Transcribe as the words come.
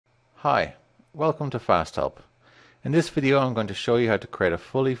Hi, welcome to FastHelp. In this video I'm going to show you how to create a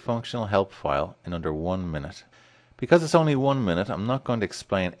fully functional help file in under 1 minute. Because it's only 1 minute, I'm not going to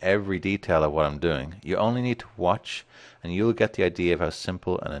explain every detail of what I'm doing. You only need to watch and you'll get the idea of how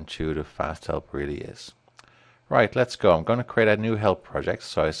simple and intuitive FastHelp really is. Right, let's go. I'm going to create a new help project,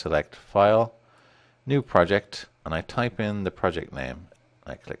 so I select File, New Project, and I type in the project name.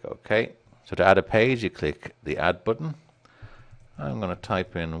 I click OK. So to add a page, you click the Add button. I'm going to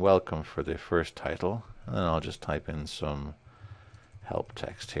type in Welcome for the first title, and then I'll just type in some help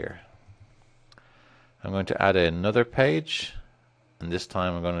text here. I'm going to add another page, and this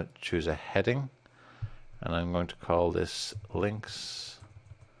time I'm going to choose a heading, and I'm going to call this Links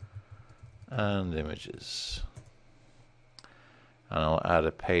and Images. And I'll add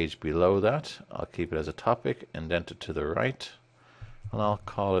a page below that. I'll keep it as a topic, indent it to the right, and I'll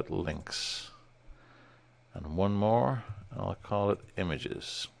call it Links. And one more, and I'll call it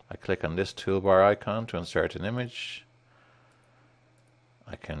Images. I click on this toolbar icon to insert an image.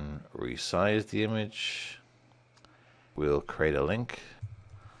 I can resize the image. We'll create a link.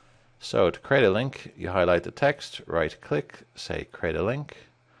 So to create a link, you highlight the text, right click, say create a link.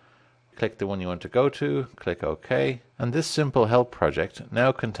 Click the one you want to go to, click OK. And this simple help project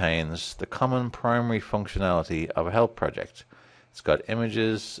now contains the common primary functionality of a help project. It's got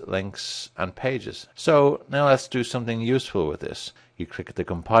images, links, and pages. So now let's do something useful with this. You click the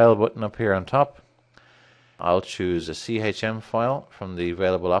compile button up here on top. I'll choose a CHM file from the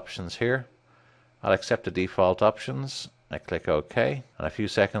available options here. I'll accept the default options. I click OK, and a few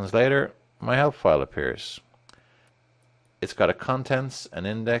seconds later my help file appears. It's got a contents, an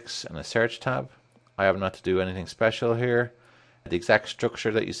index, and a search tab. I have not to do anything special here. The exact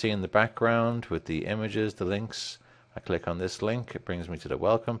structure that you see in the background with the images, the links. I click on this link, it brings me to the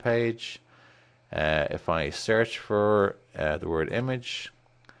welcome page. If I search for the word image,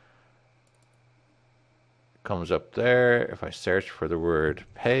 it comes up there. If I search for the word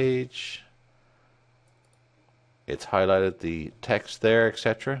page, it's highlighted the text there,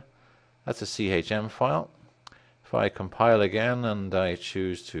 etc. That's a CHM file. If I compile again and I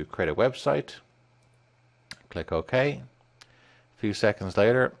choose to create a website, click OK. A few seconds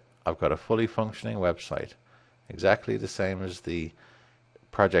later, I've got a fully functioning website. Exactly the same as the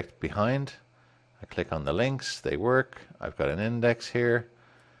project behind. I click on the links, they work. I've got an index here.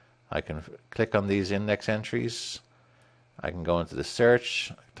 I can click on these index entries. I can go into the search,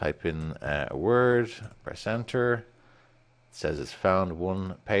 type in a word, press enter. It says it's found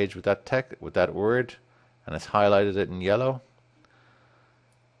one page with that text, with that word, and it's highlighted it in yellow.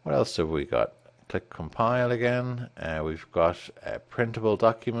 What else have we got? Click compile again. We've got printable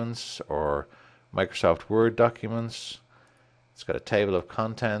documents or Microsoft Word documents. It's got a table of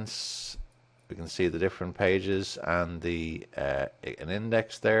contents. We can see the different pages and an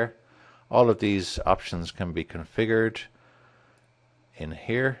index there. All of these options can be configured in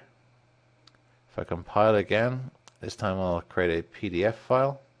here. If I compile again, this time I'll create a PDF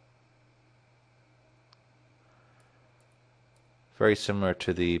file. Very similar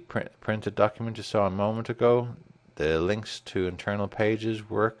to the printed document you saw a moment ago. The links to internal pages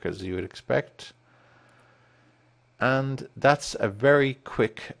work as you would expect. And that's a very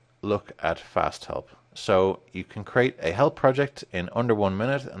quick look at FastHelp. So you can create a help project in under 1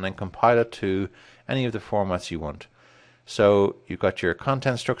 minute and then compile it to any of the formats you want. So you've got your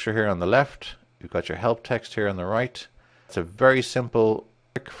content structure here on the left, you've got your help text here on the right. It's a very simple,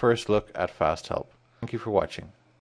 quick first look at FastHelp. Thank you for watching.